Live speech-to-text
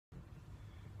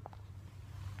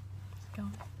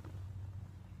going.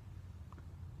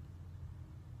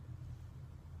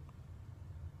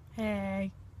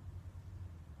 Hey.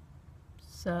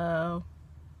 So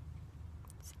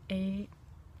it's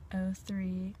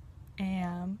 8:03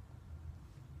 a.m.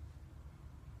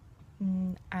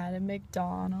 At a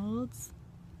McDonald's.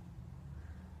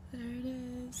 There it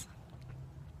is.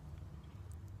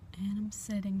 And I'm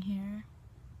sitting here.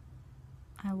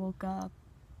 I woke up.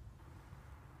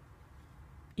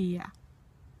 Yeah.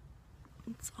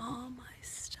 It's all my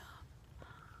stuff.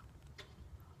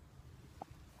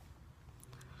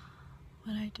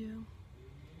 What'd I do?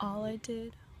 All I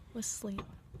did was sleep.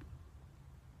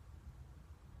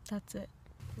 That's it.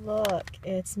 Look,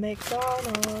 it's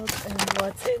McDonald's, and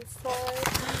what's inside?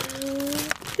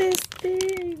 This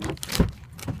thing!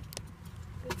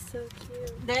 It's so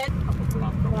cute.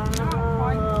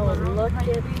 Wow, look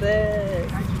at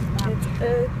this. It's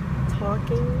a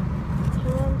talking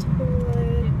Tom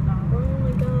toy. Oh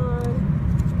my god.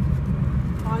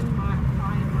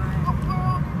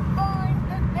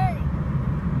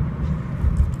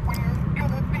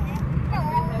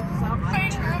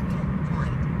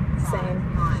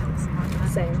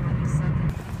 Same.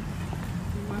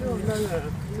 No.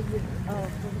 Oh,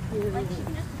 Like she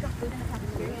can just pick up food in the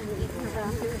cafeteria and eat in her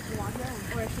bathroom if she wants it,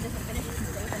 or if she doesn't finish, she can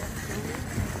stay there.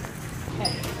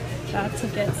 okay. Got to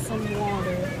get some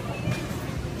water.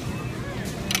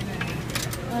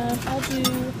 I'll do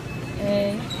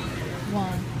a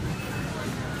 1.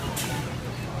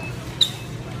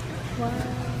 Wow.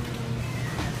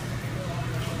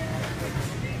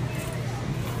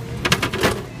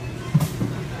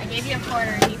 I gave you a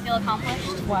quarter. Do you feel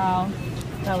accomplished? Wow,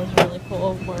 that was really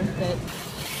cool, worth it.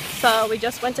 So we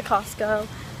just went to Costco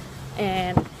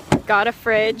and got a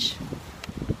fridge,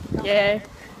 yay,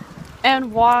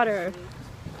 and water.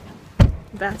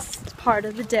 Best part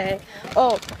of the day.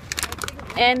 Oh,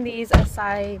 and these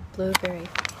acai blueberry.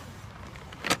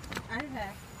 I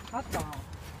had hot dog.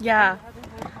 Yeah,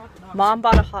 Mom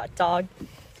bought a hot dog.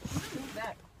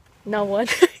 No one.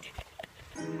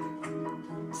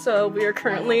 So we are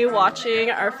currently watching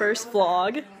our first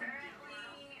vlog.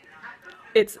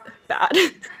 It's bad.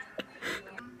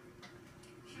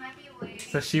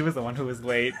 So she was the one who was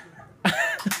late.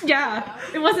 Yeah,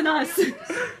 it wasn't us. This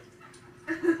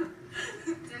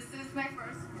is my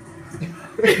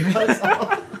first. That's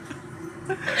all.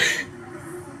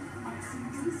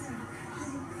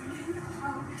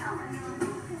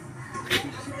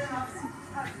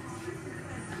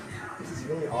 This is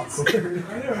really awkward.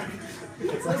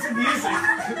 It's like music.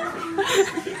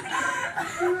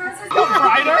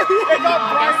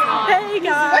 Hey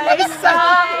guys, so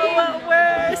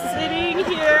we're sitting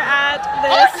here at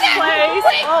this place.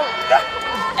 Oh,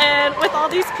 and with all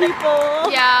these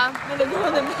people. Yeah. I'm gonna go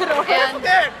in the middle.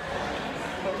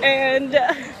 And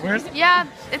Where's yeah,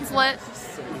 it's lit.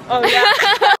 Oh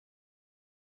yeah.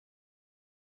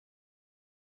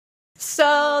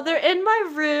 So they're in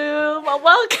my room.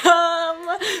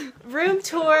 Welcome, room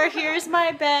tour. Here's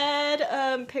my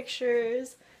bed,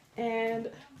 pictures, and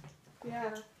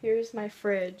yeah, here's my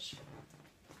fridge.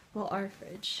 Well, our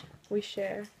fridge. We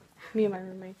share, me and my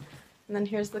roommate. And then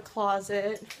here's the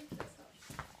closet.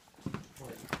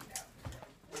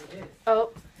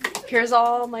 Oh, here's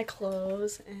all my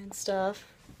clothes and stuff.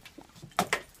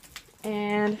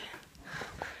 And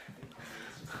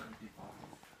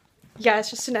yeah, it's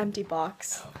just an empty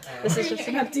box. This is just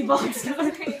an empty box.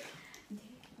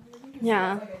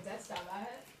 Yeah.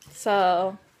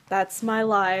 So that's my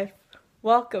life.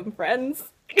 Welcome, friends.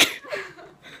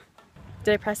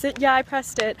 Did I press it? Yeah, I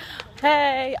pressed it.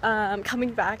 Hey,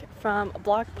 coming back from a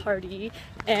block party,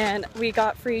 and we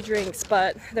got free drinks,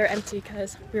 but they're empty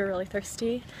because we were really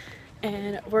thirsty.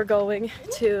 And we're going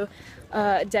to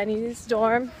Denny's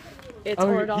dorm. It's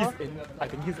Ordal. I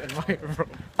think he's in my room.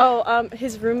 Oh,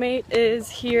 his roommate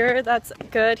is here. That's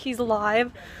good. He's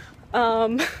live.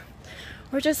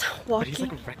 We're just walking. But he's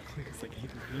like reckless. Like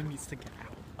he needs to get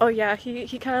out. Oh yeah, he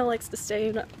kind of likes to stay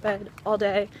in bed all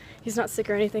day. He's not sick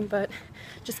or anything, but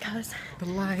just cause The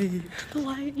light. the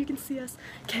light, you can see us.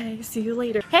 Okay, see you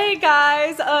later. Hey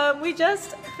guys, we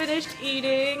just finished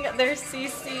eating. There's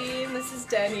Cece and this is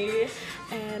Denny,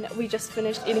 and we just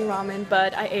finished eating ramen,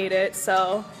 but I ate it,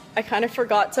 so I kind of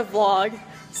forgot to vlog,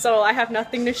 so I have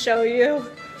nothing to show you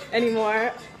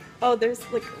anymore. Oh, there's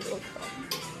like a little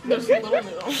There's a little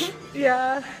noodle.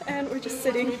 yeah, and we're just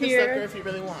sitting You can here. stick her if you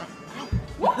really want.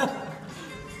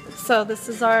 So this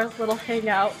is our little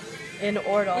hangout in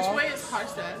Ordal. Which way is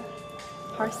Harstead?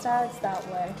 Harstad's that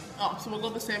way. Oh, so we'll go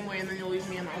the same way and then you'll leave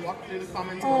me and I'll walk through the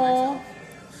commons by Oh,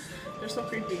 myself. They're so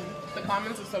creepy. The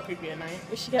commons are so creepy at night.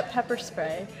 we should get pepper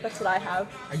spray. That's what I have.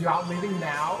 Are you out leaving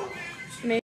now?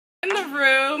 in the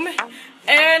room